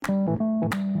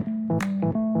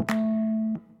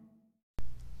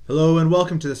Hello and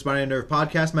welcome to the Spinal Nerve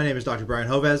Podcast. My name is Dr. Brian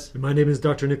Hovez. My name is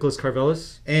Dr. Nicholas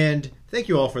Carvelis. And thank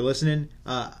you all for listening.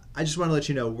 I just want to let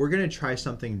you know we're going to try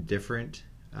something different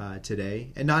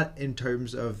today. And not in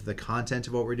terms of the content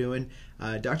of what we're doing.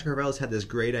 Dr. Carvelis had this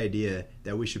great idea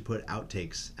that we should put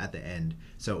outtakes at the end.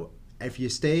 So if you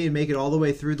stay and make it all the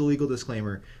way through the legal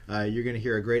disclaimer, you're going to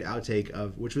hear a great outtake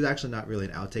of, which was actually not really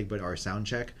an outtake, but our sound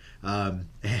check.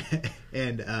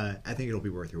 And I think it'll be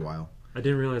worth your while. I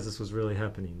didn't realize this was really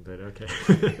happening, but okay.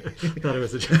 Thought it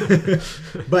was a joke.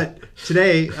 But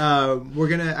today, we're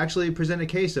going to actually present a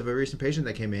case of a recent patient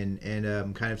that came in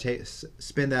and kind of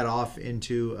spin that off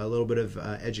into a little bit of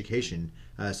education.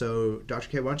 So, Dr.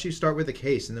 K, why don't you start with the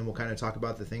case, and then we'll kind of talk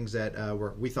about the things that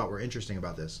we thought were interesting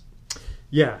about this.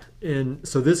 Yeah, and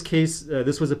so this case,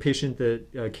 this was a patient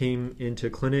that came into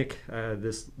clinic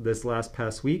this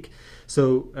past week.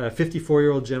 So,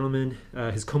 54-year-old gentleman,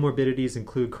 his comorbidities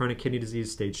include chronic kidney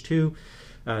disease stage 2,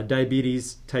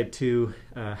 diabetes type 2,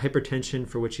 hypertension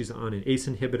for which he's on an ACE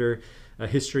inhibitor, a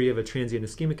history of a transient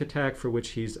ischemic attack for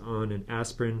which he's on an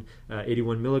aspirin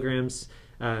 81 milligrams,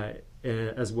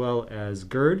 as well as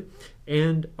GERD,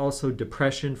 and also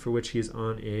depression for which he's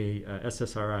on a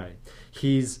SSRI.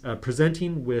 He's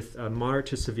presenting with moderate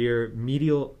to severe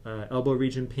medial elbow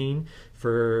region pain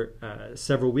for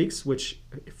several weeks,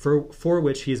 for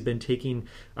which he's been taking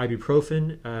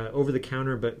ibuprofen over the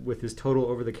counter, but with his total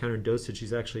over the counter dosage,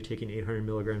 he's actually taking 800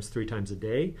 milligrams 3 times a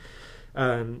day.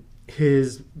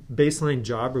 His baseline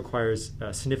job requires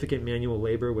significant manual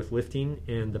labor with lifting,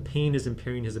 and the pain is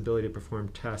impairing his ability to perform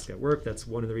tasks at work. That's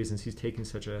one of the reasons he's taking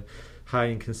such a high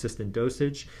and consistent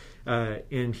dosage.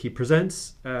 And he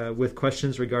presents with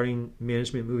questions regarding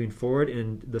management moving forward.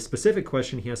 And the specific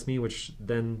question he asked me, which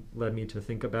then led me to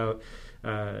think about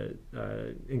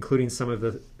including some of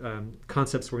the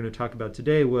concepts we're going to talk about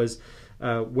today, was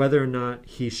whether or not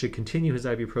he should continue his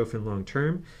ibuprofen long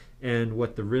term, and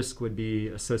what the risk would be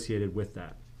associated with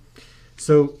that.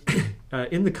 So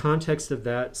in the context of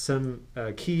that, some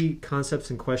key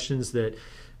concepts and questions that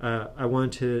I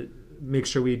wanted to make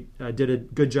sure we did a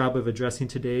good job of addressing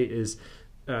today is,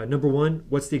 number one,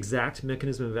 what's the exact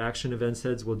mechanism of action of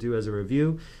NSAIDs? We'll do as a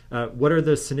review. What are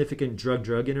the significant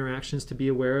drug-drug interactions to be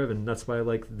aware of? And that's why I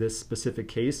like this specific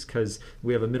case, because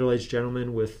we have a middle-aged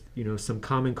gentleman with some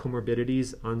common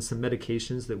comorbidities on some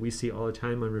medications that we see all the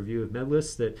time on review of med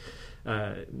lists that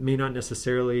may not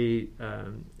necessarily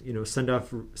send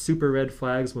off super red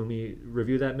flags when we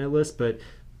review that med list, but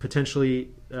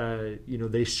potentially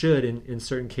they should in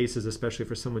certain cases, especially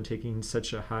for someone taking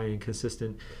such a high and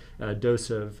consistent dose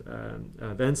of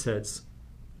NSAIDs.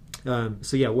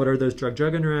 What are those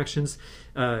drug-drug interactions?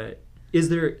 Is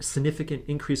there significant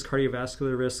increased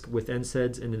cardiovascular risk with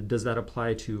NSAIDs, and does that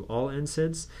apply to all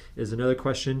NSAIDs, is another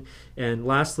question. And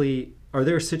lastly, are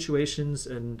there situations,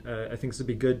 and I think this would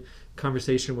be good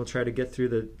conversation, we'll try to get through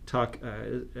the talk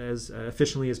as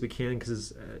efficiently as we can,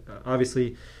 because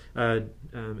obviously, and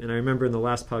I remember in the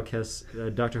last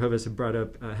podcast, Dr. Hovez had brought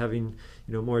up having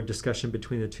more discussion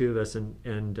between the two of us,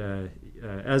 and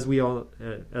as we all,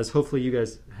 as hopefully you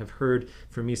guys have heard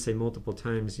from me say multiple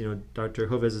times, Dr.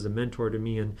 Hovez is a mentor to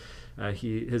me, and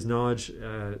his knowledge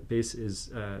base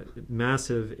is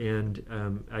massive, and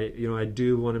I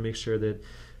do want to make sure that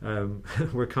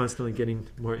we're constantly getting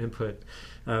more input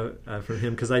from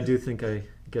him, because I do think I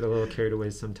get a little carried away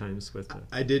sometimes with it.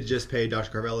 I did just pay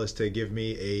Dr. Carvelis to give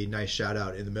me a nice shout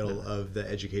out in the middle of the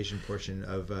education portion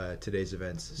of today's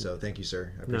events. So thank you,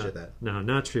 sir. I appreciate that. No,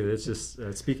 not true. It's just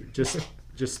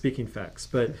just speaking facts.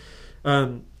 But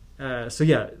the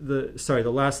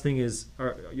last thing is,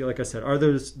 like I said, are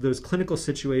those clinical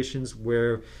situations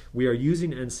where we are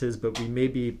using NSAIDs, but we may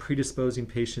be predisposing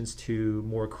patients to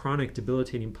more chronic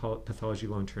debilitating pathology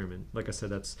long term? And like I said,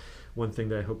 that's one thing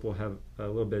that I hope we'll have a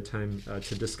little bit of time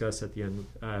to discuss at the end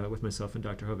with myself and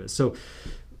Dr. Hovez. So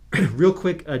real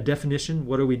quick definition,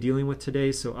 what are we dealing with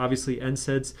today? So obviously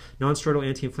NSAIDs, non-steroidal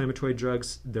anti-inflammatory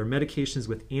drugs, they're medications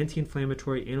with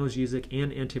anti-inflammatory, analgesic,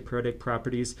 and antipyretic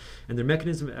properties, and their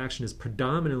mechanism of action is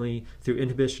predominantly through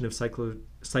inhibition of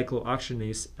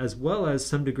cyclooxygenase, as well as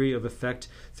some degree of effect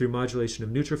through modulation of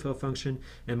neutrophil function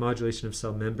and modulation of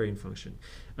cell membrane function.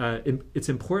 It's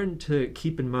important to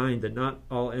keep in mind that not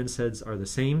all NSAIDs are the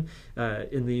same.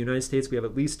 In the United States, we have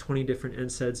at least 20 different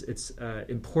NSAIDs. It's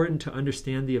important to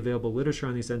understand the available literature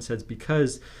on these NSAIDs,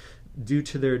 because due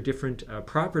to their different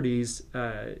properties,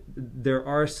 there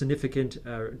are significant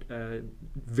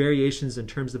variations in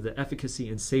terms of the efficacy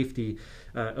and safety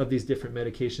of these different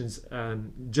medications.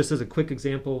 Just as a quick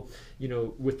example,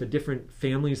 with the different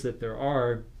families that there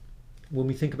are, when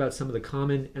we think about some of the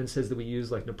common NSAIDs that we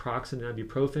use, like naproxen and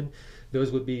ibuprofen, those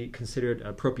would be considered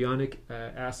propionic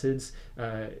acids,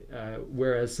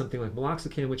 whereas something like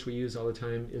meloxicam, which we use all the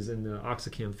time, is in the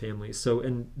oxycam family. So,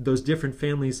 and those different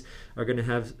families are going to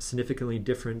have significantly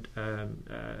different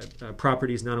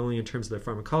properties, not only in terms of their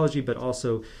pharmacology, but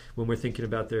also when we're thinking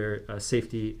about their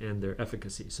safety and their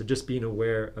efficacy. So just being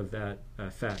aware of that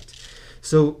fact.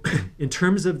 So in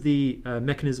terms of the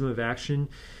mechanism of action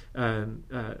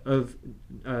of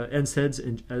NSAIDs,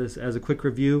 and as a quick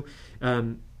review,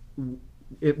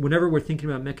 whenever we're thinking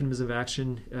about mechanisms of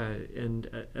action, and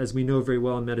as we know very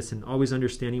well in medicine, always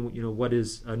understanding what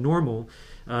is normal,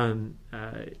 and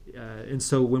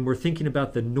so when we're thinking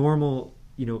about the normal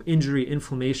injury,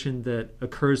 inflammation that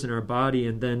occurs in our body,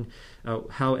 and then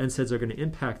how NSAIDs are going to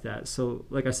impact that. So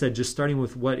like I said, just starting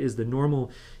with what is the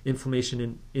normal inflammation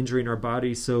and injury in our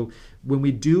body. So when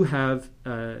we do have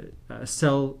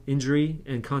cell injury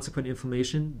and consequent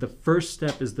inflammation, the first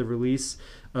step is the release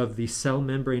of the cell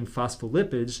membrane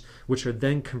phospholipids, which are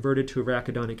then converted to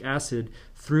arachidonic acid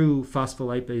through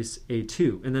phospholipase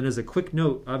A2. And then as a quick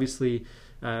note, obviously,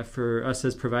 for us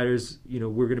as providers,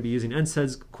 we're going to be using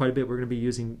NSAIDs quite a bit. We're going to be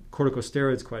using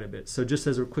corticosteroids quite a bit. So just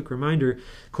as a quick reminder,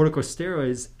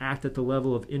 corticosteroids act at the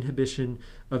level of inhibition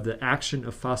of the action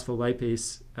of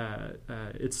phospholipase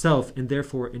itself, and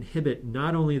therefore inhibit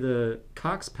not only the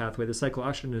COX pathway, the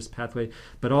cyclooxygenase pathway,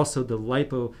 but also the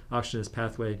lipoxygenase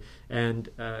pathway. And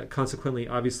consequently,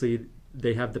 obviously,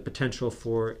 they have the potential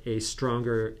for a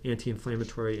stronger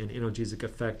anti-inflammatory and analgesic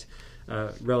effect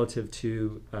relative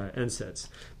to NSAIDs.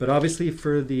 But obviously,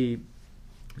 for the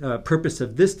purpose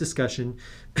of this discussion,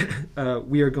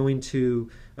 we are going to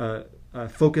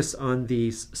focus on the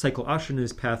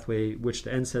cyclooxygenase pathway, which the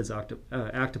NSAIDs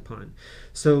act upon.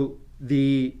 So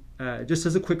just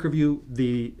as a quick review,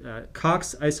 the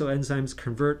COX isoenzymes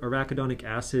convert arachidonic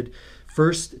acid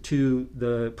first to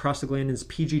the prostaglandins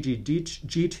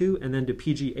PGG2 and then to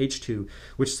PGH2,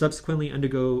 which subsequently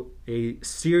undergo a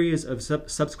series of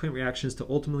subsequent reactions to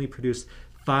ultimately produce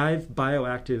 5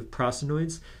 bioactive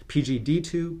prostanoids: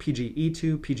 PGD2,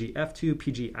 PGE2, PGF2,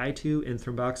 PGI2, and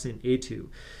thromboxane A2.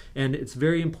 And it's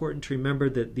very important to remember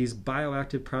that these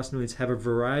bioactive prostanoids have a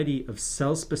variety of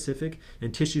cell-specific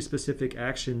and tissue-specific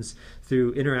actions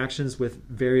through interactions with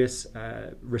various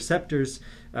receptors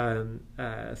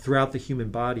throughout the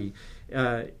human body.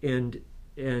 And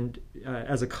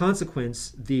as a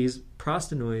consequence, these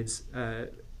prostanoids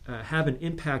have an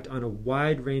impact on a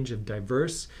wide range of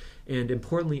diverse and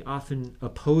importantly often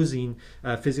opposing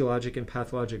physiologic and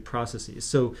pathologic processes.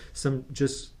 So some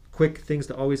just quick things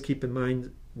to always keep in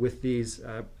mind with these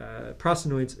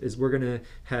prostanoids is we're going to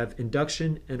have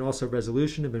induction and also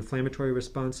resolution of inflammatory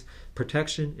response,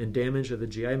 protection and damage of the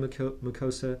GI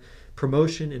mucosa,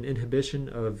 promotion and inhibition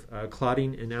of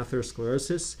clotting and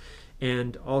atherosclerosis,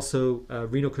 and also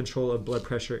renal control of blood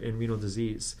pressure and renal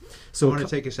disease. So I want to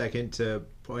take a second to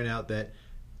point out that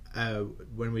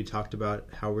when we talked about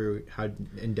how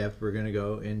in depth we're going to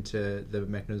go into the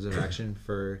mechanism of action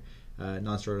for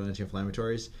non-steroidal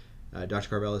anti-inflammatories, Dr.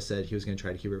 Carvelis said he was going to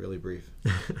try to keep it really brief.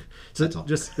 So that's all.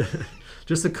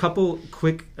 Just a couple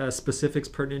quick specifics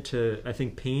pertinent to, I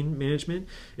think, pain management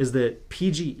is that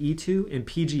PGE2 and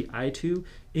PGI2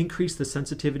 increase the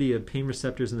sensitivity of pain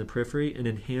receptors in the periphery and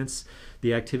enhance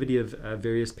the activity of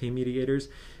various pain mediators.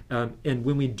 And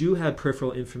when we do have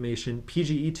peripheral inflammation,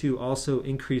 PGE2 also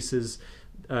increases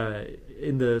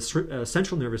in the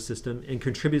central nervous system and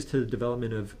contributes to the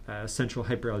development of central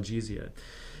hyperalgesia.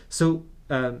 So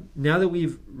now that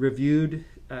we've reviewed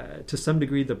to some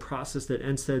degree the process that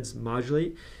NSAIDs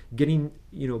modulate, getting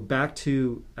back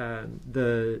to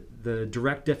the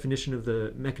direct definition of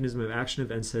the mechanism of action of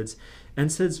NSAIDs,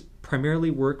 NSAIDs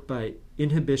primarily work by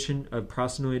inhibition of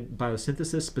prostanoid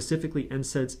biosynthesis. Specifically,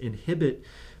 NSAIDs inhibit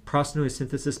prostanoid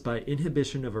synthesis by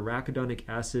inhibition of arachidonic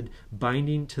acid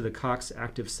binding to the COX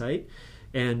active site.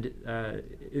 And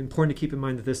important to keep in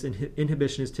mind that this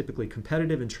inhibition is typically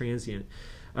competitive and transient.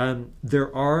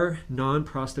 There are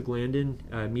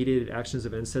non-prostaglandin mediated actions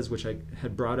of NSAIDs, which I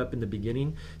had brought up in the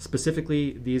beginning.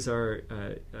 Specifically, these are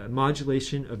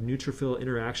modulation of neutrophil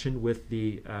interaction with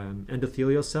the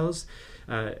endothelial cells,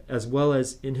 as well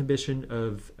as inhibition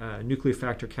of nuclear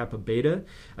factor kappa beta,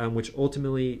 which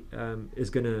ultimately is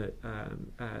going to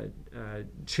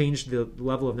change the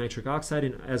level of nitric oxide.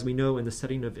 And as we know, in the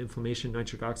setting of inflammation,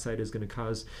 nitric oxide is going to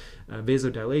cause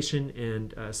vasodilation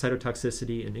and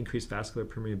cytotoxicity and increased vascular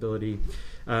permeability.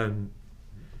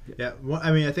 Yeah,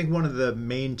 I mean, I think one of the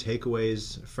main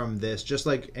takeaways from this, just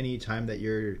like any time that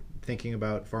you're thinking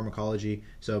about pharmacology,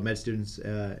 so med students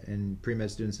and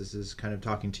pre-med students, this is kind of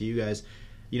talking to you guys,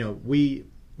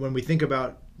 when we think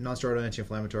about nonsteroidal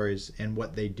anti-inflammatories and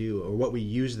what they do or what we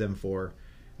use them for,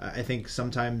 I think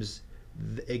sometimes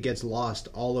it gets lost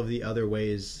all of the other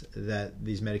ways that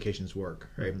these medications work,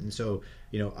 right? And so,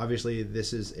 obviously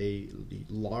this is a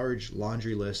large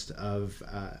laundry list of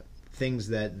things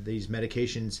that these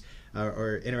medications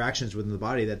or interactions within the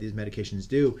body that these medications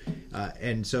do.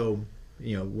 And so,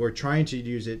 we're trying to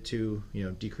use it to,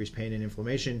 decrease pain and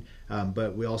inflammation,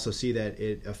 but we also see that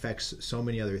it affects so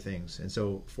many other things. And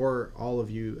so for all of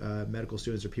you medical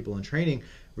students or people in training,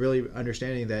 really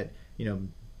understanding that,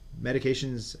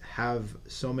 medications have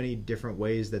so many different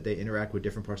ways that they interact with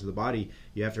different parts of the body.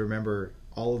 You have to remember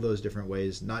all of those different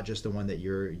ways, not just the one that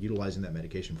you're utilizing that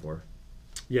medication for.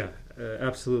 Yeah,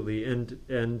 absolutely. And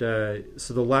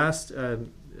so the last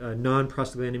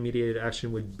non-prostaglandin mediated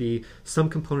action would be some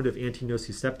component of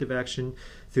anti-nociceptive action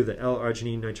through the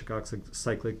L-arginine nitric oxide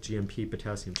cyclic GMP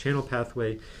potassium channel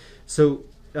pathway. So,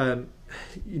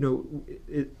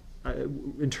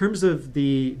 in terms of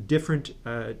the different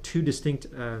two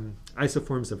distinct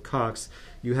isoforms of COX,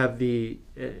 you have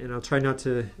and I'll try not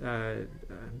to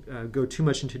go too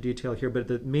much into detail here, but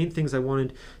the main things I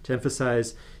wanted to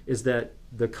emphasize is that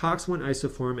the COX-1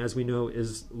 isoform, as we know,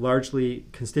 is largely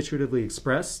constitutively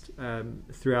expressed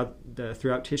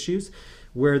throughout tissues,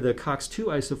 where the COX-2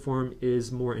 isoform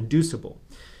is more inducible.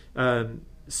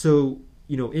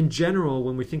 In general,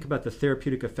 when we think about the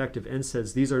therapeutic effect of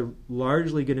NSAIDs, these are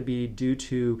largely going to be due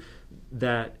to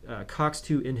that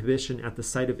COX-2 inhibition at the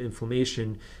site of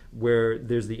inflammation, where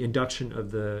there's the induction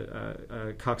of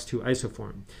the COX-2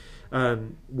 isoform.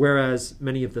 Whereas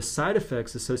many of the side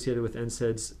effects associated with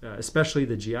NSAIDs, especially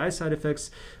the GI side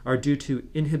effects, are due to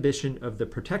inhibition of the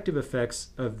protective effects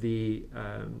of the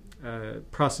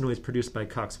prostanoids produced by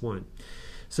COX-1.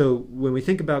 So when we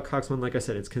think about COX-1, like I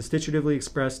said, it's constitutively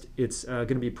expressed. It's going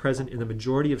to be present in the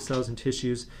majority of cells and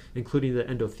tissues, including the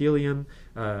endothelium,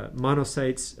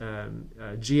 monocytes,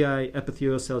 GI,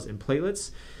 epithelial cells, and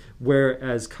platelets.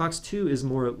 Whereas COX-2 is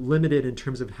more limited in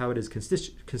terms of how it is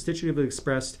constitutively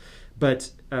expressed,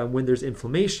 but when there's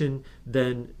inflammation,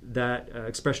 then that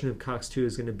expression of COX-2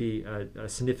 is going to be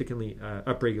significantly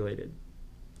upregulated.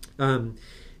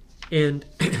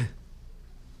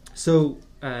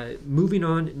 Moving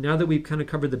on, now that we've kind of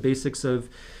covered the basics of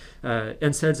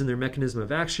NSAIDs and their mechanism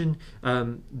of action,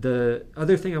 the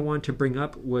other thing I wanted to bring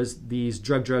up was these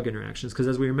drug-drug interactions, because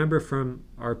as we remember from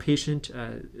our patient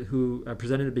who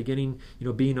presented at the beginning,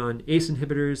 being on ACE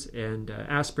inhibitors and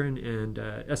aspirin and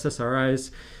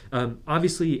SSRIs,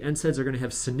 obviously NSAIDs are going to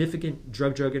have significant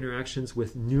drug-drug interactions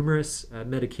with numerous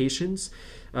medications.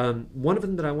 One of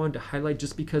them that I wanted to highlight,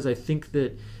 just because I think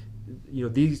that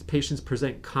these patients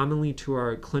present commonly to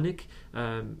our clinic,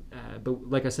 but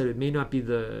like I said, it may not be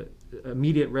the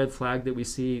immediate red flag that we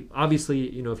see. Obviously,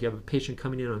 if you have a patient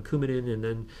coming in on Coumadin and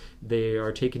then they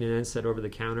are taking an NSAID over the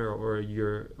counter,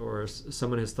 or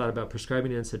someone has thought about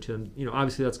prescribing an NSAID to them,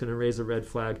 obviously that's going to raise a red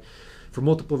flag for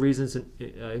multiple reasons,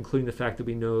 including the fact that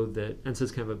we know that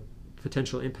NSAIDs can have a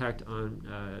potential impact on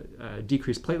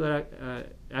decreased platelet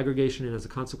aggregation, and as a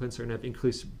consequence are going to have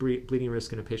increased bleeding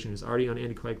risk in a patient who's already on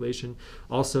anticoagulation.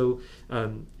 Also,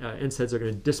 NSAIDs are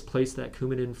going to displace that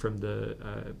Coumadin from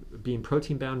the being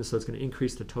protein bound, and so it's going to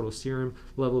increase the total serum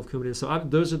level of Coumadin. So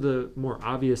those are the more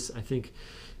obvious, I think,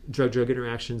 drug-drug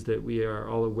interactions that we are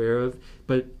all aware of.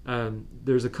 But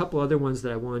there's a couple other ones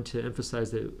that I wanted to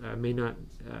emphasize that may not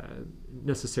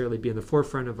necessarily be in the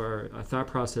forefront of our thought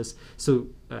process. So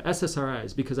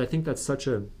SSRIs, because I think that's such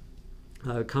a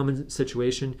common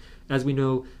situation. As we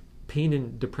know, pain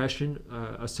and depression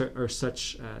are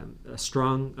such a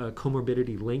strong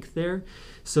comorbidity link there.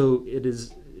 So it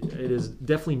is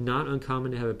definitely not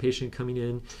uncommon to have a patient coming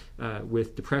in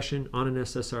with depression on an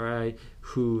SSRI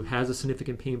who has a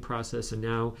significant pain process, and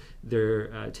now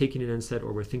they're taking an NSAID,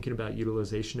 or we're thinking about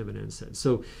utilization of an NSAID.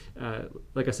 So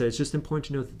like I said, it's just important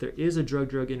to note that there is a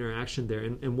drug-drug interaction there,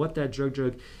 and what that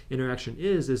drug-drug interaction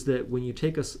is that when you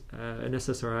take an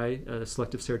SSRI, a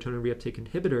selective serotonin reuptake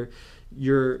inhibitor,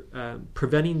 you're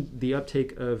preventing the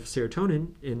uptake of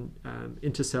serotonin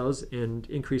into cells and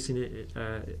increasing it,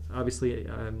 obviously,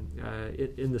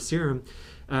 in the serum.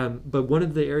 But one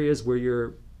of the areas where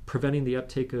you're preventing the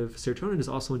uptake of serotonin is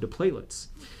also into platelets.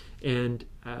 And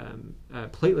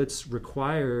platelets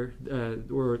require,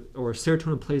 or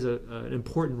serotonin plays an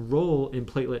important role in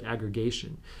platelet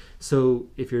aggregation. So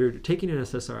if you're taking an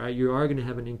SSRI, you are going to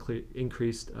have an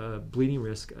increased bleeding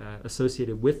risk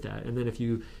associated with that. And then if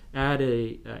you add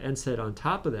a NSAID on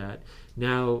top of that,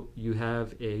 now you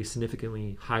have a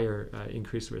significantly higher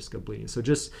increased risk of bleeding. So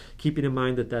just keeping in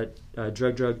mind that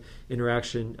drug-drug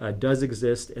interaction does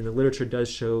exist, and the literature does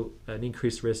show an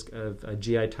increased risk of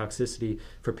GI toxicity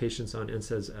for patients on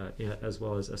NSAIDs as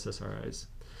well as SSRIs.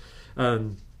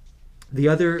 The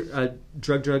other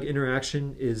drug-drug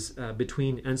interaction is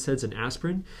between NSAIDs and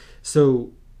aspirin.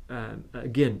 So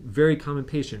again, very common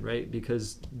patient, right?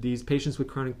 Because these patients with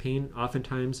chronic pain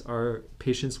oftentimes are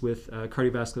patients with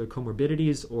cardiovascular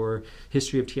comorbidities or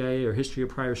history of TIA or history of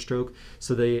prior stroke.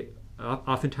 So they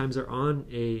oftentimes are on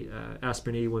a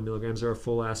aspirin 81 milligrams or a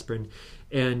full aspirin.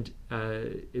 And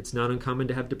it's not uncommon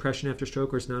to have depression after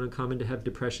stroke, or it's not uncommon to have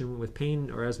depression with pain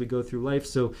or as we go through life.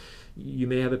 So you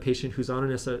may have a patient who's on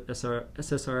an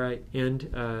SSRI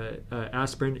and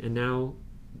aspirin, and now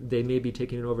they may be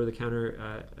taking an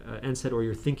over-the-counter NSAID, or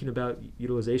you're thinking about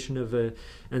utilization of a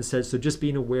NSAID. So just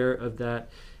being aware of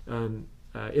that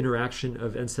interaction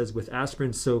of NSAIDs with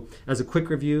aspirin. So as a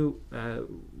quick review,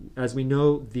 as we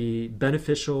know, the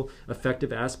beneficial effect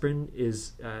of aspirin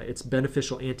is its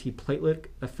beneficial antiplatelet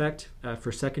effect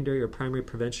for secondary or primary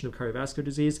prevention of cardiovascular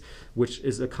disease, which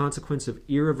is a consequence of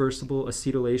irreversible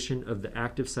acetylation of the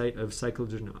active site of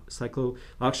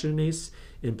cyclooxygenase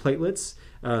in platelets,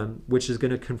 which is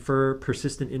going to confer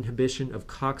persistent inhibition of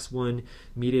COX-1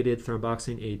 mediated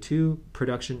thromboxane A2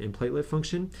 production and platelet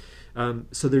function.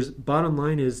 So there's bottom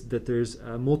line is that there's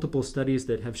multiple studies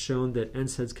that have shown that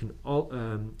NSAIDs can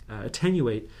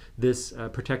attenuate this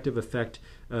protective effect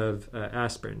of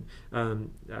aspirin.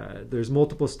 There's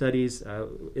multiple studies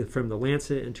from the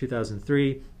Lancet in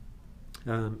 2003.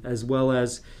 As well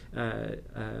as another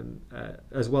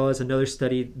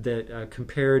study that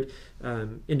compared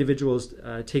individuals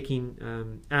taking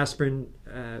aspirin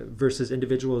versus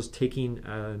individuals taking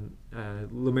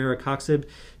lumiracoxib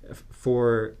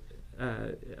for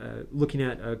looking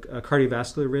at a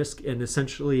cardiovascular risk. And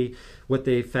essentially what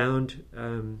they found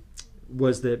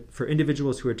was that for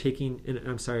individuals who are taking, and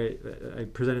I'm sorry, I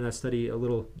presented that study a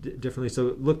little differently. So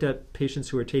it looked at patients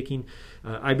who are taking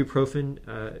ibuprofen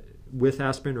with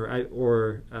aspirin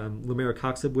or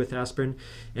lumiracoxib with aspirin,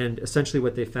 and essentially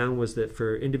what they found was that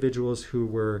for individuals who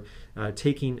were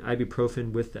taking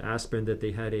ibuprofen with the aspirin, that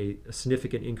they had a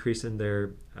significant increase in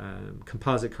their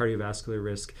composite cardiovascular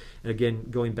risk. And again,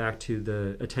 going back to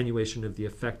the attenuation of the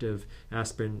effect of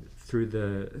aspirin through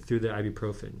the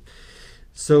ibuprofen.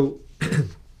 So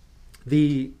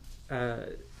the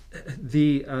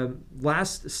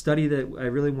last study that I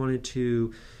really wanted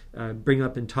to bring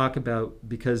up and talk about,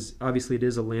 because obviously it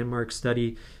is a landmark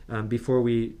study, before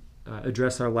we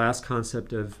address our last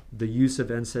concept of the use of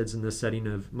NSAIDs in the setting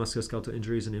of musculoskeletal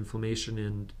injuries and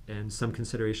inflammation, and some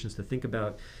considerations to think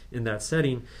about in that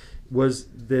setting, was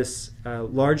this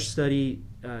large study,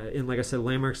 in, like I said, a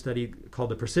landmark study called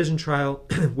the Precision Trial,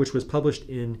 which was published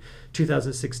in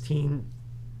 2016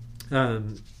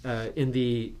 in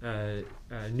the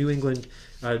New England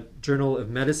Journal of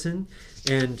Medicine.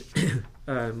 And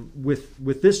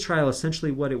with this trial,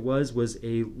 essentially what it was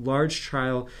a large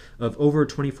trial of over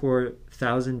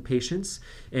 24,000 patients,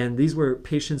 and these were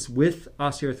patients with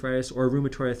osteoarthritis or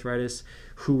rheumatoid arthritis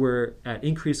who were at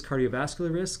increased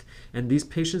cardiovascular risk, and these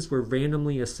patients were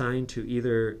randomly assigned to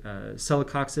either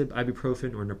celecoxib,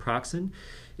 ibuprofen, or naproxen.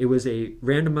 It was a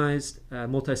randomized,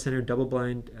 multi-center,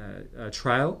 double-blind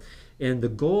trial, and the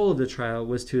goal of the trial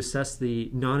was to assess the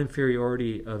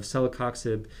non-inferiority of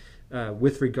celecoxib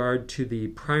with regard to the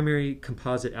primary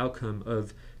composite outcome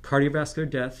of cardiovascular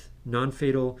death,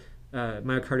 non-fatal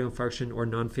myocardial infarction, or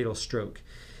non-fatal stroke.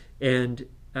 And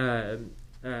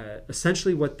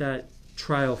essentially what that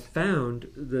trial found,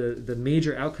 the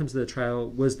major outcomes of the trial,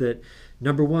 was that,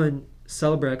 number one,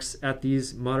 Celebrex at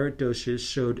these moderate doses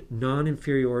showed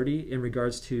non-inferiority in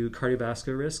regards to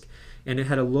cardiovascular risk, and it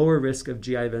had a lower risk of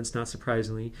GI events, not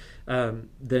surprisingly,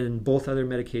 than both other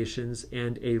medications,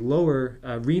 and a lower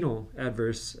renal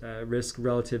adverse risk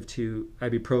relative to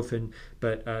ibuprofen,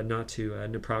 but not to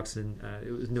naproxen.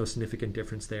 It was no significant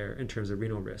difference there in terms of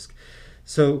renal risk.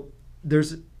 So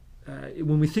there's,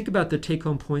 when we think about the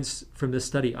take-home points from this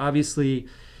study, obviously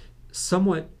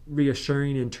somewhat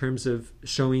reassuring in terms of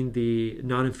showing the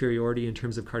non-inferiority in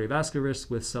terms of cardiovascular risk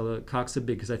with celecoxib,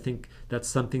 because I think that's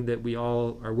something that we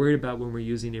all are worried about when we're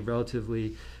using a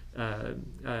relatively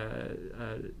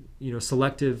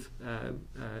selective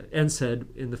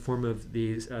NSAID in the form of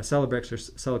these Celebrex or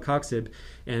celecoxib,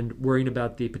 and worrying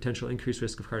about the potential increased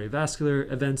risk of cardiovascular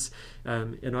events.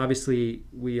 And obviously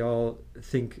we all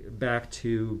think back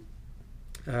to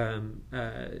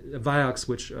Vioxx,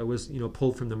 which was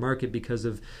pulled from the market because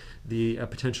of the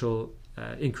potential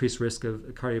increased risk of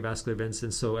cardiovascular events,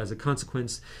 and so as a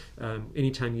consequence,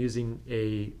 anytime using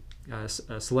a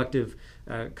selective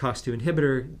COX-2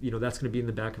 inhibitor, that's going to be in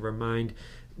the back of our mind.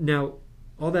 Now,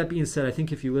 all that being said, I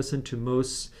think if you listen to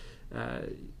most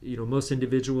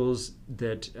individuals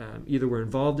that either were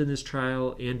involved in this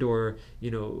trial and or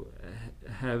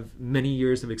have many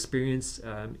years of experience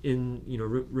in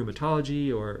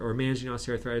rheumatology or managing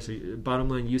osteoarthritis, or bottom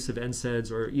line use of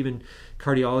NSAIDs, or even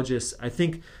cardiologists, I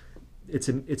think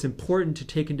it's important to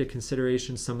take into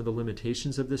consideration some of the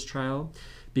limitations of this trial,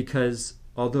 because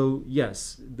although,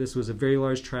 yes, this was a very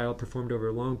large trial performed over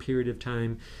a long period of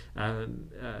time,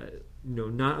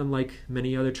 not unlike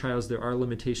many other trials, there are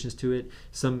limitations to it.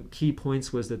 Some key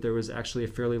points was that there was actually a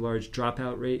fairly large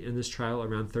dropout rate in this trial,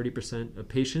 around 30% of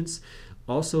patients.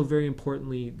 Also, very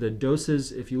importantly, the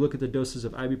doses, if you look at the doses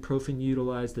of ibuprofen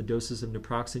utilized, the doses of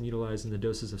naproxen utilized, and the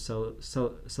doses of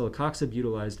celecoxib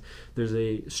utilized, there's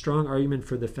a strong argument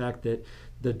for the fact that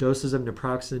the doses of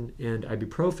naproxen and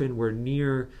ibuprofen were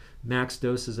near max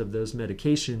doses of those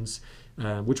medications,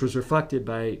 which was reflected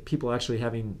by people actually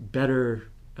having better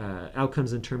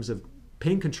outcomes in terms of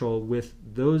pain control with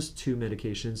those two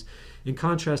medications, in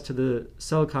contrast to the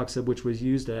celecoxib, which was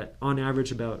used at, on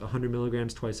average, about 100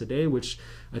 milligrams twice a day, which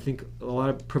I think a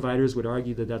lot of providers would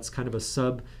argue that that's kind of a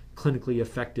subclinically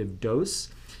effective dose.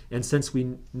 And since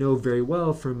we know very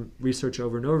well from research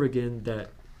over and over again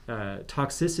that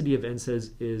toxicity of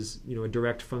NSAIDs is a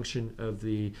direct function of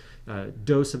the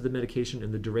dose of the medication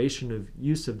and the duration of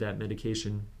use of that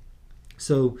medication.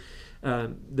 So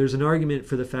there's an argument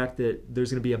for the fact that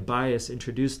there's going to be a bias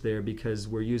introduced there because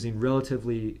we're using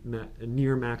relatively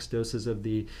near max doses of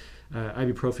the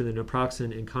ibuprofen and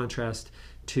naproxen, in contrast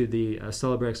to the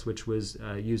Celebrex, which was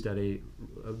used at a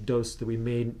dose that we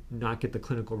may not get the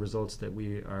clinical results that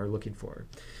we are looking for.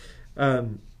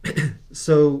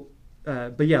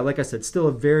 But yeah, like I said, still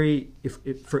a very, if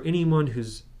for anyone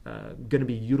who's going to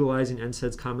be utilizing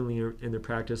NSAIDs commonly in their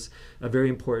practice, a very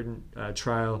important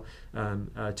trial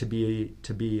to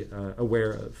be aware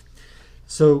of.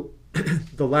 So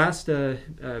the last,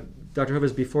 Dr.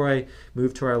 Hovas, before I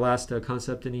move to our last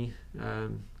concept, any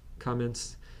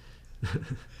comments?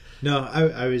 No,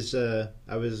 I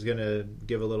was gonna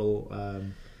give a little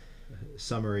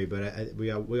summary, but we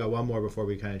got one more before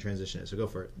we kind of transition it. So go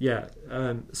for it. Yeah.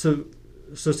 So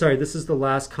sorry, this is the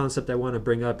last concept I want to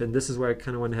bring up, and this is where I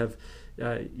kind of want to have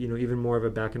even more of a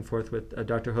back and forth with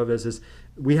Dr. Hovas. Is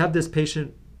we have this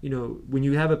patient, when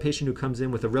you have a patient who comes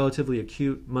in with a relatively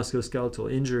acute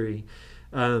musculoskeletal injury,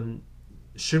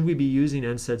 should we be using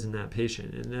NSAIDs in that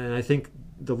patient? And I think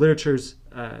the literature's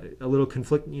a little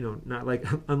conflicting, not like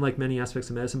unlike many aspects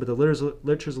of medicine, but the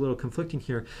literature's a little conflicting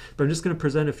here. But I'm just going to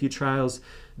present a few trials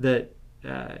that,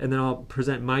 and then I'll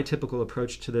present my typical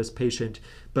approach to this patient.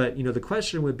 But the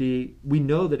question would be: we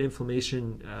know that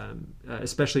inflammation,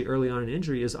 especially early on in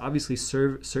injury, is obviously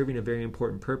serving a very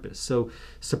important purpose. So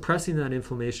suppressing that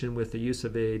inflammation with the use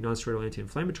of a nonsteroidal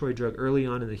anti-inflammatory drug early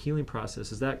on in the healing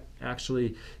process, is that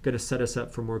actually going to set us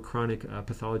up for more chronic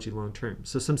pathology long term?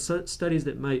 So some studies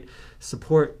that might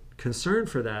support concern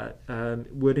for that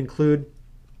would include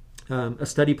a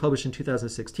study published in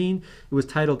 2016. It was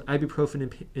titled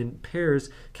Ibuprofen Impairs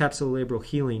Capsulolabral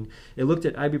Healing. It looked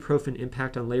at ibuprofen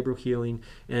impact on labral healing,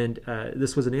 and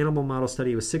this was an animal model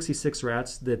study. It was 66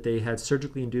 rats that they had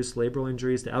surgically induced labral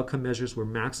injuries. The outcome measures were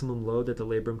maximum load that the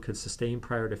labrum could sustain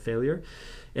prior to failure.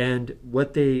 And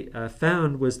what they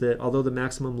found was that although the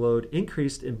maximum load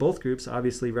increased in both groups,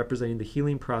 obviously representing the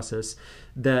healing process,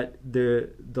 that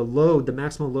the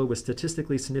maximum load was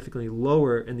statistically significantly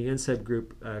lower in the NSAID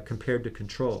group compared to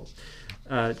control.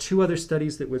 Two other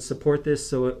studies that would support this.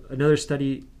 So another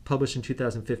study published in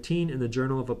 2015 in the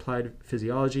Journal of Applied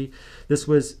Physiology. This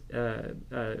was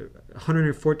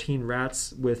 114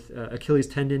 rats with Achilles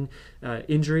tendon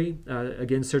injury,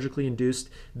 again surgically induced.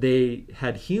 They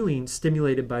had healing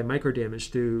stimulated by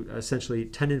microdamage through essentially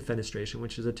tendon fenestration,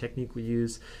 which is a technique we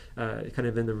use kind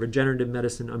of in the regenerative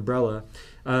medicine umbrella.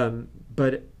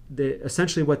 But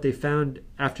essentially what they found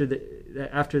after they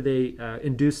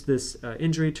induced this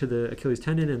injury to the Achilles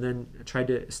tendon and then tried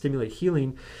to stimulate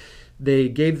healing, they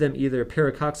gave them either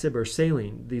paracoxib or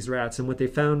saline, these rats, and what they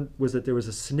found was that there was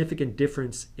a significant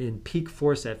difference in peak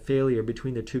force at failure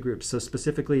between the two groups. So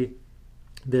specifically,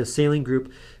 the saline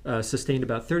group sustained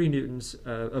about 30 newtons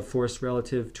of force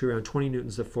relative to around 20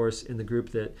 newtons of force in the group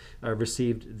that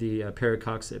received the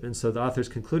paracoxib. And so the authors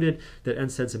concluded that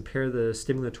NSAIDs impair the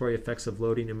stimulatory effects of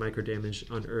loading and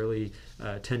microdamage on early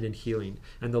tendon healing.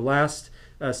 And the last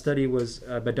study was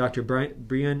by Dr.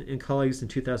 Brian and colleagues in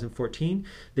 2014.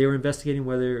 They were investigating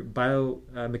whether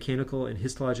biomechanical and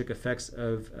histologic effects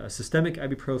of systemic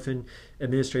ibuprofen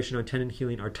administration on tendon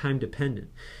healing are time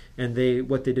dependent. And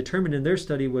what they determined in their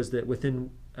study was that within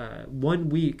 1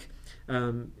 week,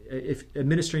 if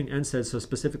administering NSAIDs, so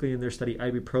specifically in their study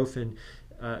ibuprofen,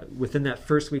 within that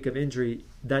first week of injury,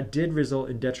 that did result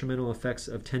in detrimental effects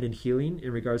of tendon healing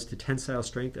in regards to tensile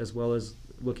strength, as well as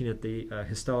looking at the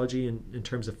histology in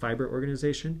terms of fiber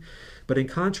organization. But in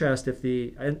contrast, if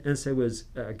the NSAID was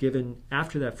given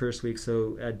after that first week,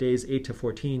 so at days 8 to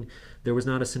 14, there was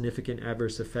not a significant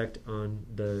adverse effect on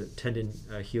the tendon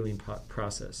healing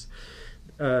process.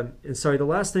 And sorry, the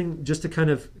last thing, just to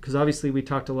kind of, because obviously we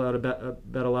talked a lot about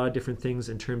a lot of different things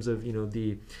in terms of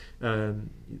the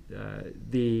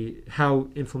how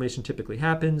inflammation typically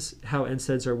happens, how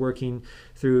NSAIDs are working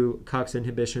through COX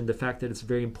inhibition, the fact that it's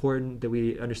very important that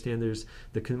we understand there's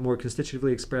the more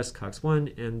constitutively expressed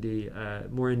COX-1 and the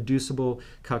more inducible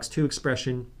COX-2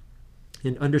 expression,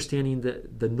 and understanding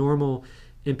the normal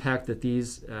impact that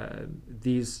these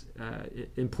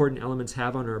important elements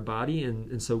have on our body,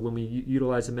 and so when we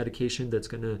utilize a medication that's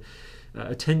going to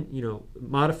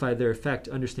modify their effect,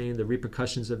 understanding the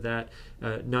repercussions of that,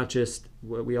 not just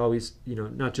what we always,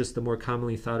 not just the more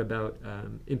commonly thought about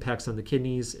impacts on the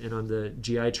kidneys and on the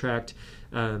GI tract,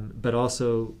 but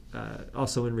also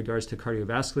in regards to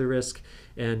cardiovascular risk,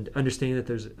 and understanding that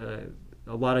there's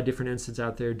a lot of different NSAIDs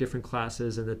out there, different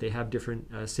classes, and that they have different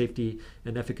safety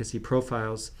and efficacy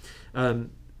profiles.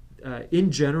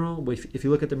 In general, if you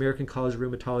look at the American College of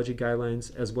Rheumatology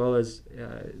guidelines, as well as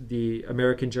the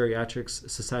American Geriatrics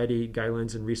Society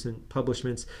guidelines and recent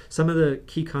publishments, some of the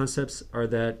key concepts are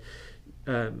that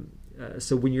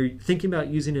so when you're thinking about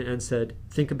using an NSAID,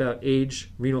 think about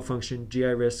age, renal function, GI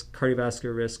risk,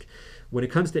 cardiovascular risk. When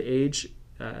it comes to age,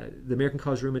 the American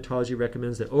College of Rheumatology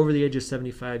recommends that over the age of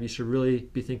 75, you should really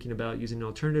be thinking about using an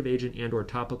alternative agent and or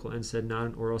topical NSAID, not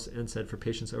an oral NSAID for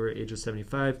patients over the age of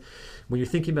 75. When you're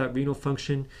thinking about renal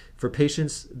function, for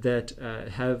patients that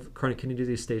have chronic kidney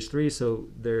disease stage 3, so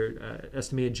their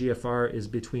estimated GFR is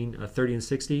between 30 and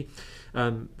 60,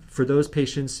 for those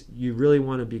patients, you really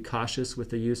want to be cautious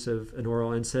with the use of an oral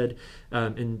NSAID,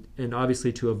 and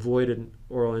obviously to avoid an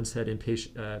oral NSAID in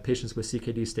patients with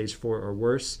CKD stage 4 or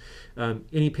worse.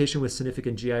 Any patient with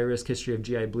significant GI risk, history of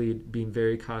GI bleed, being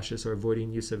very cautious or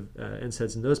avoiding use of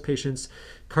NSAIDs in those patients.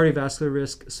 Cardiovascular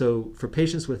risk, so for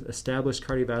patients with established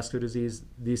cardiovascular disease,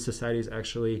 these societies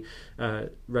actually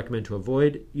recommend to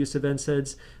avoid use of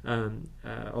NSAIDs,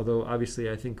 although obviously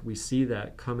I think we see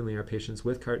that commonly in our patients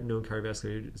with known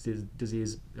cardiovascular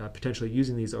disease potentially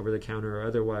using these over the counter or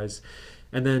otherwise.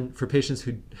 And then for patients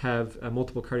who have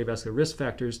multiple cardiovascular risk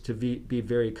factors, to be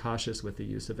very cautious with the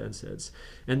use of NSAIDs.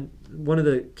 And one of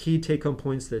the key take-home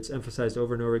points that's emphasized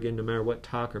over and over again, no matter what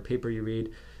talk or paper you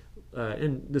read,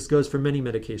 and this goes for many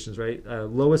medications, right?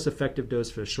 Lowest effective dose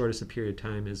for the shortest period of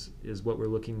time is what we're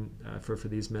looking for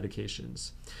these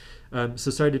medications.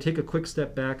 So sorry, to take a quick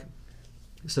step back.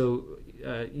 So,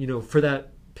 for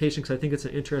that patient, because I think it's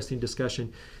an interesting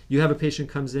discussion. You have a patient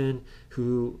comes in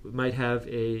who might have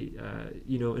a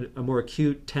more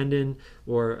acute tendon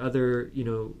or other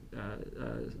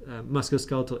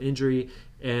musculoskeletal injury,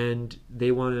 and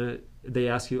they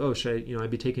ask you, oh, should I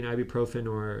be taking ibuprofen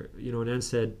or an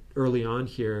NSAID early on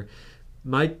here?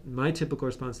 My typical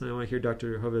response, and I want to hear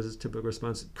Dr. Hoves's typical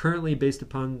response, currently based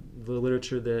upon the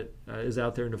literature that is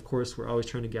out there, and of course we're always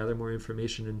trying to gather more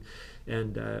information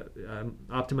and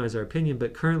optimize our opinion,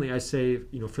 but currently I say,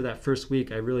 for that first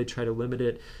week, I really try to limit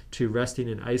it to resting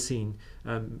and icing.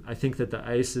 I think that the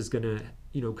ice is going to,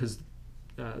 because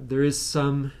there is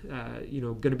some,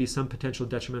 going to be some potential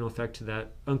detrimental effect to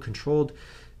that uncontrolled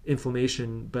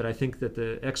inflammation, but I think that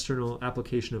the external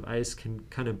application of ice can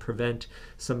kind of prevent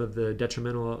some of the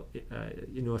detrimental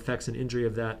effects and injury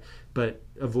of that, but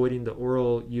avoiding the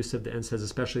oral use of the NSAIDs,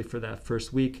 especially for that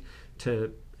first week,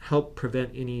 to help prevent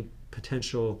any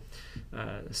potential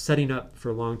setting up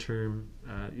for long-term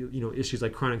issues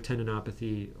like chronic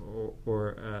tendinopathy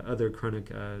or other chronic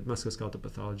musculoskeletal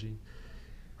pathology.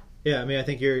 Yeah, I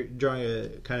think you're drawing a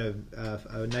kind of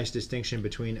a nice distinction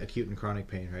between acute and chronic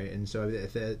pain, right? And so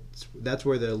that's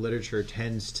where the literature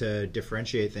tends to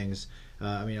differentiate things.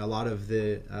 A lot of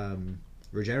the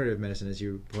regenerative medicine, as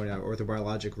you pointed out,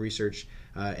 orthobiologic research,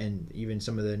 and even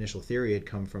some of the initial theory had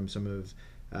come from some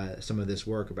of this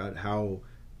work about how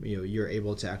you're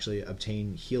able to actually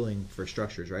obtain healing for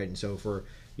structures, right? And so for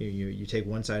you take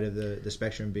one side of the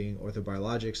spectrum being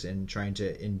orthobiologics and trying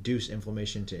to induce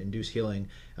inflammation to induce healing,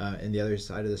 and the other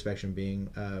side of the spectrum being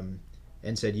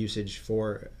NSAID usage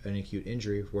for an acute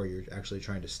injury where you're actually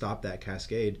trying to stop that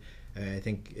cascade. I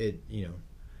think it,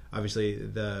 obviously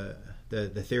the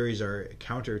theories are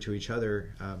counter to each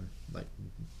other, like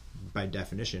by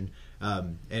definition,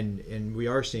 and we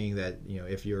are seeing that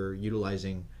if you're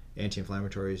utilizing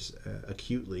anti-inflammatories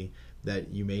acutely, that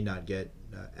you may not get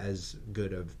as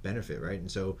good of benefit, right?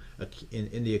 And so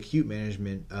in the acute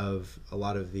management of a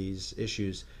lot of these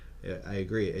issues, I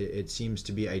agree. It seems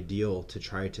to be ideal to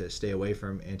try to stay away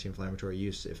from anti-inflammatory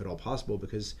use if at all possible,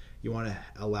 because you want to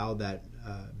allow that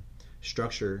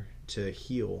structure to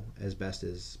heal as best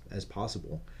as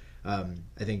possible. I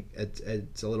think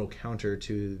it's a little counter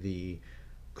to the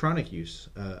chronic use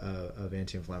of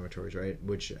anti-inflammatories, right?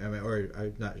 Which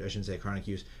I shouldn't say chronic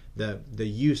use. The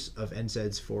use of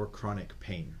NSAIDs for chronic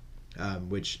pain,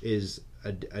 which is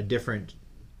a different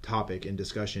topic in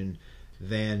discussion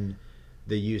than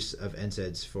the use of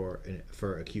NSAIDs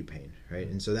for acute pain, right?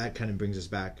 And so that kind of brings us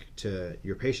back to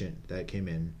your patient that came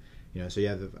in. So you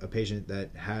have a patient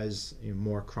that has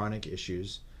more chronic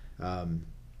issues,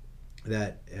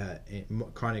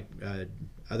 chronic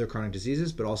other chronic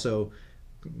diseases, but also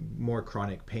more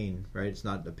chronic pain, right? It's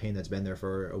not a pain that's been there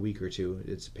for a week or two.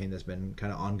 It's a pain that's been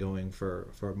kind of ongoing for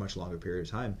a much longer period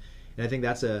of time. And I think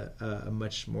that's a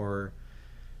much more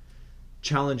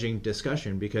challenging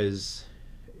discussion, because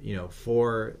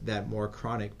for that more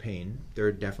chronic pain,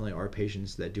 there definitely are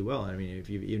patients that do well. I mean,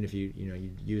 even if you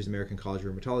use American College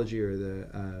of Rheumatology or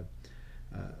the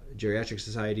geriatric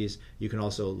societies, you can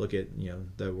also look at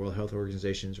the World Health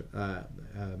Organization's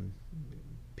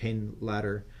pain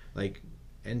ladder. Like,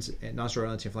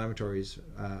 non-steroidal anti-inflammatories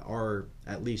are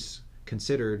at least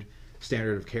considered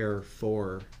standard of care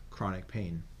for chronic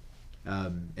pain,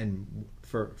 and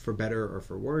for better or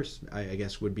for worse, I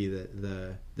guess would be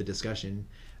the discussion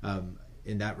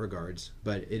in that regards.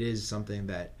 But it is something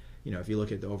that if you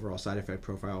look at the overall side effect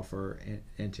profile for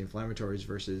anti-inflammatories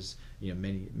versus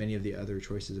many of the other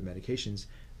choices of medications,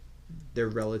 they're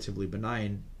relatively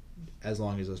benign as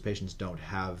long as those patients don't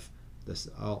have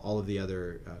all of the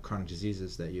other chronic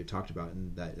diseases that you talked about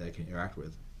and that can interact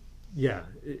with. Yeah,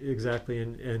 exactly.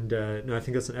 And no, I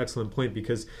think that's an excellent point,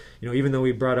 because even though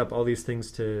we brought up all these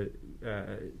things to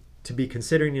be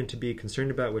considering and to be concerned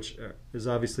about, which is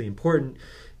obviously important,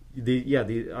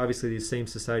 obviously these same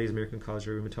societies, American College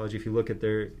of Rheumatology, if you look at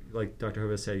their, like Dr.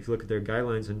 Hova said, if you look at their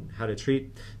guidelines on how to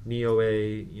treat knee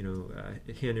OA,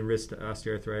 hand and wrist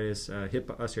osteoarthritis, hip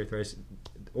osteoarthritis,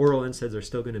 oral NSAIDs are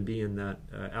still going to be in that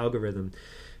algorithm.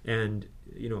 And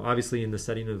obviously in the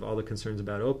setting of all the concerns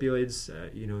about opioids,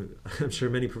 I'm sure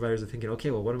many providers are thinking,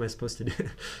 okay, well, what am I supposed to do?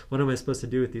 What am I supposed to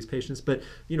do with these patients? But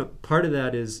part of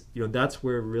that is that's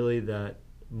where really that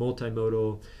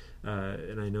multimodal,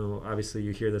 and I know obviously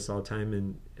you hear this all the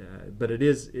time, but it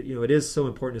is so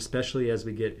important, especially as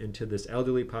we get into this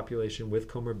elderly population with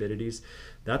comorbidities.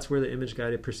 That's where the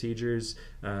image-guided procedures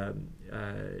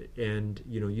and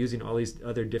using all these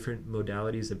other different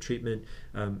modalities of treatment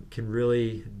can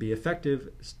really be effective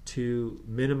to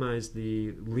minimize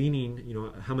the leaning,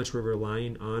 how much we're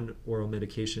relying on oral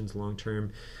medications long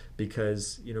term.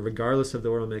 Because regardless of the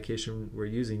oral medication we're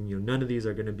using, none of these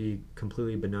are going to be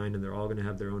completely benign, and they're all going to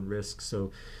have their own risks.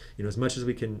 So, as much as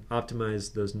we can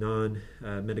optimize those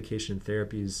non-medication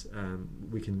therapies,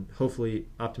 we can hopefully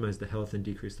optimize the health and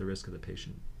decrease the risk of the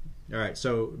patient. All right,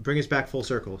 so bring us back full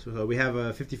circle. So we have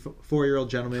a 54-year-old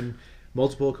gentleman,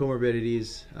 multiple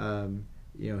comorbidities, on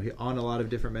a lot of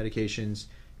different medications.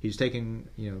 He's taking,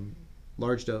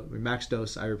 large dose, max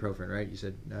dose ibuprofen, right? You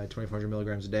said 2,400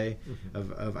 milligrams a day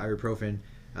of ibuprofen.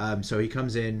 So he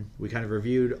comes in, we kind of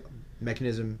reviewed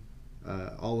mechanism,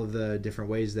 all of the different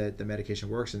ways that the medication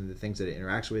works and the things that it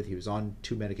interacts with. He was on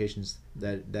 2 medications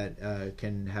that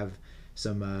can have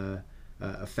some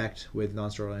effect with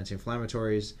non-steroidal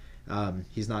anti-inflammatories.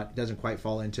 He doesn't quite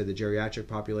fall into the geriatric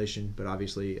population, but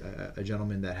obviously a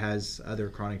gentleman that has other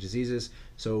chronic diseases.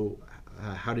 So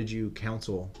how did you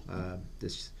counsel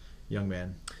this young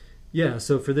man? Yeah,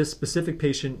 so for this specific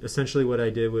patient, essentially what I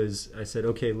did was I said,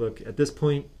 okay, look, at this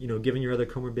point, given your other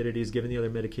comorbidities, given the other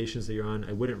medications that you're on,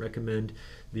 I wouldn't recommend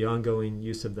the ongoing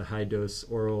use of the high-dose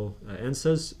oral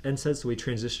NSAIDs. So we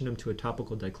transitioned him to a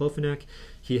topical diclofenac.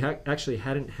 He actually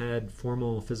hadn't had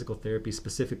formal physical therapy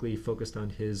specifically focused on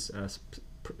his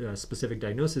specific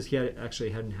diagnosis. He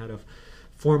hadn't had a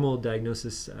formal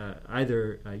diagnosis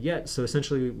either yet. So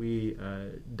essentially we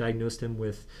diagnosed him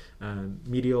with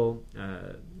medial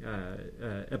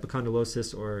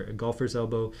epicondylosis, or a golfer's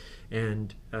elbow,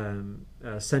 and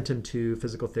sent him to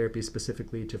physical therapy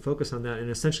specifically to focus on that. And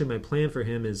essentially my plan for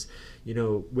him is,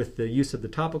 with the use of the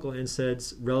topical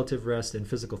NSAIDs, relative rest, and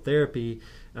physical therapy,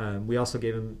 we also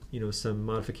gave him, some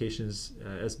modifications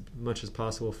as much as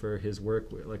possible for his work,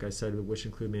 like I said, which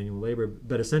include manual labor.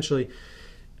 But essentially,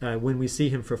 when we see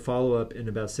him for follow-up in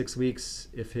about 6 weeks,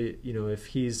 if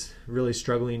he's really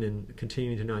struggling and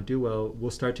continuing to not do well,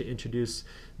 we'll start to introduce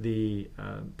the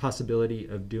possibility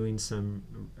of doing some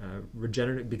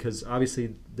regenerative, because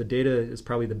obviously the data is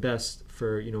probably the best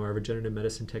for our regenerative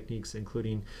medicine techniques,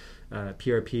 including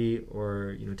PRP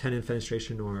or tendon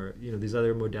fenestration or these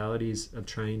other modalities of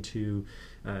trying to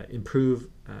improve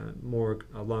more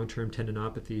long-term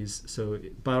tendinopathies. So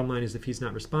bottom line is, if he's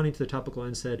not responding to the topical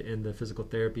NSAID and the physical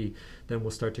therapy, then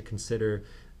we'll start to consider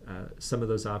some of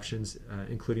those options,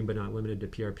 including but not limited to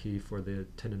PRP for the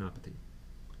tendinopathy.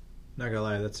 Not gonna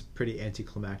lie, that's pretty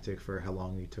anticlimactic for how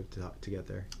long you took to get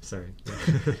there. Sorry.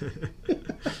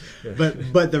 Yeah.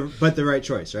 But the right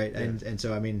choice, right? Yeah. And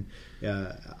so I mean,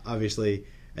 obviously,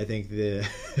 I think the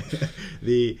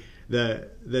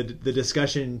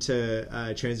discussion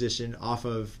to transition off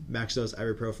of max dose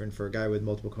ibuprofen for a guy with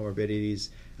multiple comorbidities,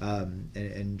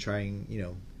 and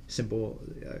trying simple,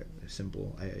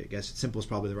 I guess simple is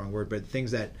probably the wrong word, but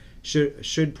things that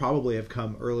should probably have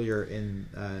come earlier in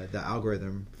the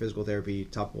algorithm: physical therapy,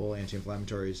 topical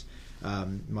anti-inflammatories,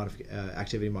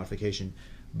 activity modification.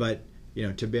 But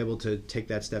to be able to take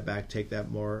that step back, take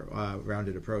that more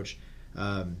rounded approach,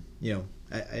 I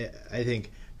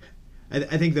think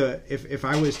if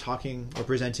I was talking or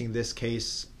presenting this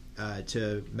case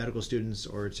to medical students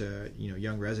or to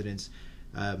young residents,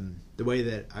 the way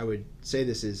that I would say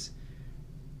this is,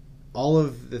 all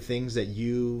of the things that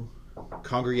you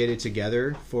congregated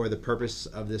together for the purpose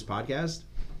of this podcast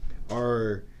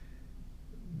are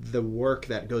the work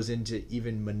that goes into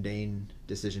even mundane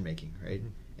decision making, right?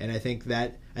 Mm-hmm. And I think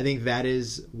that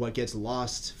is what gets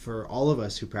lost for all of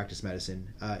us who practice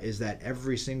medicine, is that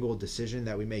every single decision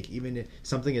that we make, even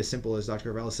something as simple as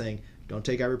Dr. Carvalho saying, don't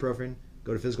take ibuprofen,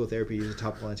 go to physical therapy, use a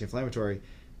topical anti-inflammatory,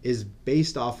 is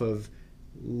based off of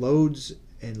loads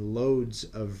and loads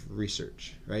of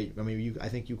research, right? I mean, I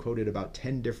think you quoted about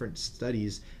 10 different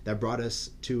studies that brought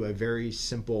us to a very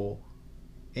simple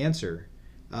answer.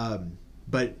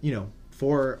 But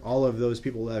for all of those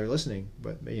people that are listening,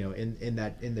 but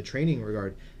in the training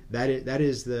regard, that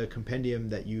is the compendium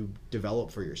that you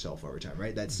develop for yourself over time,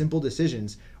 right? That simple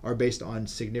decisions are based on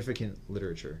significant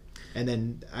literature, and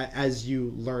then as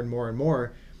you learn more and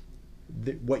more,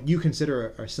 what you consider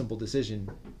a simple decision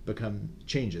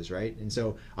changes, right? And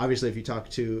so obviously, if you talk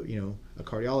to a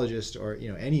cardiologist or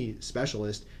any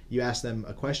specialist, you ask them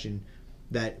a question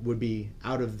that would be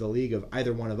out of the league of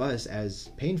either one of us as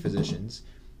pain physicians,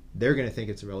 they're going to think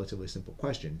it's a relatively simple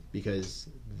question because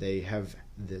they have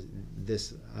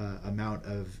this amount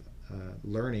of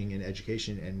learning and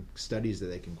education and studies that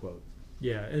they can quote.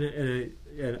 Yeah,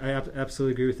 and I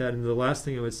absolutely agree with that. And the last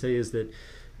thing I would say is that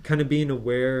kind of being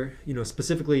aware,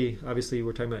 specifically, obviously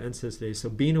we're talking about NSAIDs today, so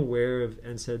being aware of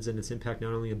NSAIDs and its impact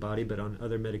not only on body but on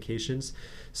other medications.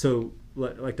 So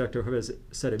like Dr. Jorge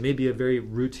said, it may be a very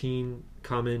routine,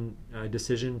 common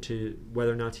decision to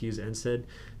whether or not to use NSAID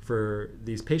for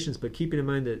these patients, but keeping in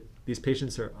mind that these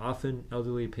patients are often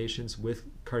elderly patients with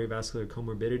cardiovascular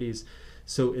comorbidities.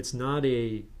 So it's not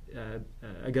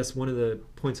I guess one of the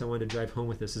points I wanted to drive home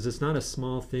with this is it's not a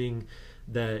small thing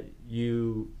that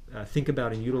you think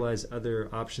about and utilize other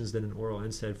options than an oral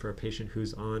NSAID for a patient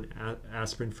who's on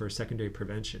aspirin for secondary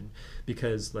prevention,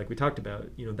 because like we talked about,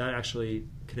 that actually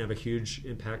can have a huge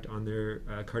impact on their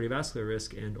cardiovascular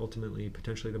risk and ultimately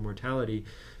potentially the mortality,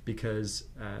 because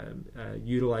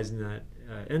utilizing that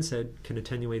NSAID can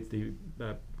attenuate the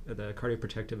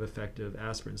cardioprotective effect of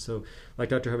aspirin. So like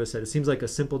Dr. Jorge said, it seems like a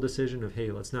simple decision of,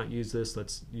 hey, let's not use this,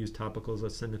 let's use topicals,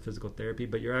 let's send to physical therapy,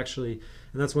 but you're actually,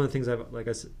 and that's one of the things I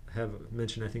have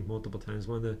mentioned I think multiple times,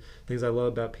 one of the things I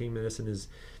love about pain medicine is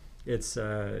it's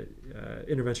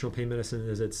interventional pain medicine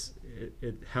is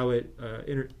how it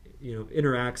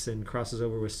interacts and crosses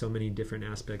over with so many different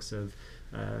aspects of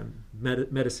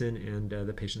medicine and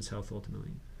the patient's health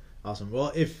ultimately. Awesome.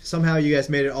 Well, if somehow you guys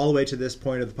made it all the way to this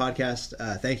point of the podcast,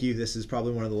 thank you. This is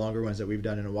probably one of the longer ones that we've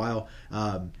done in a while.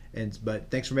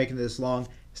 But thanks for making this long.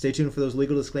 Stay tuned for those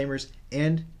legal disclaimers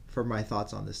and for my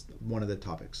thoughts on this, one of the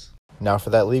topics. Now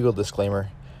for that legal disclaimer.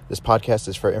 This podcast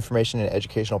is for information and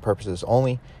educational purposes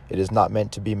only. It is not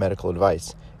meant to be medical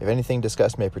advice. If anything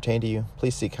discussed may pertain to you,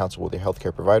 please seek counsel with your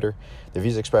healthcare provider. The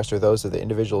views expressed are those of the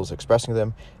individuals expressing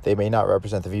them. They may not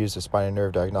represent the views of Spine and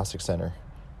Nerve Diagnostic Center.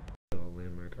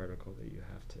 Article that you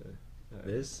have to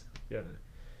this? Yeah.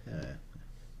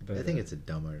 But I think it's a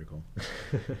dumb article.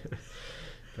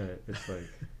 But it's like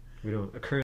we don't